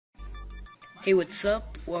Hey, what's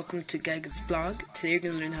up? Welcome to Gaget's blog. Today you're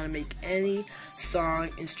going to learn how to make any song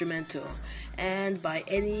instrumental. And by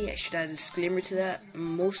any, I should add a disclaimer to that.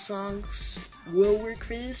 Most songs will work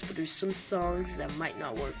for this, but there's some songs that might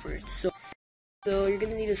not work for it. So you're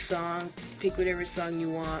going to need a song. Pick whatever song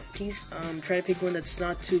you want. Please try to pick one that's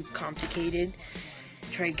not too complicated.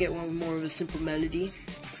 Try to get one with more of a simple melody.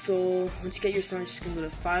 So once you get your song, you're just going to go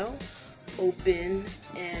to File, Open,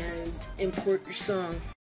 and import your song.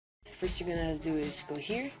 First you're gonna have to do is go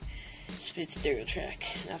here, split stereo track,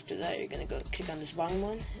 and after that you're gonna go click on this bottom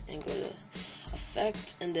one and go to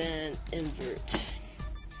effect and then invert.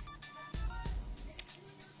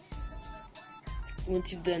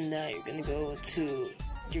 Once you've done that, you're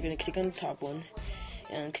gonna click on the top one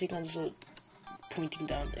and click on this little pointing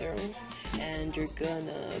down arrow, and you're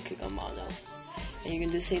gonna click on mono, and you're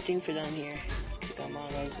gonna do the same thing for down here. Click on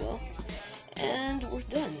mono as well, and we're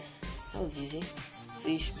done. That was easy. So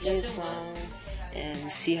you should play a song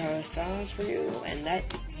and see how it sounds for you, and that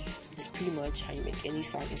is pretty much how you make any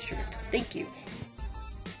song instrumental. Thank you.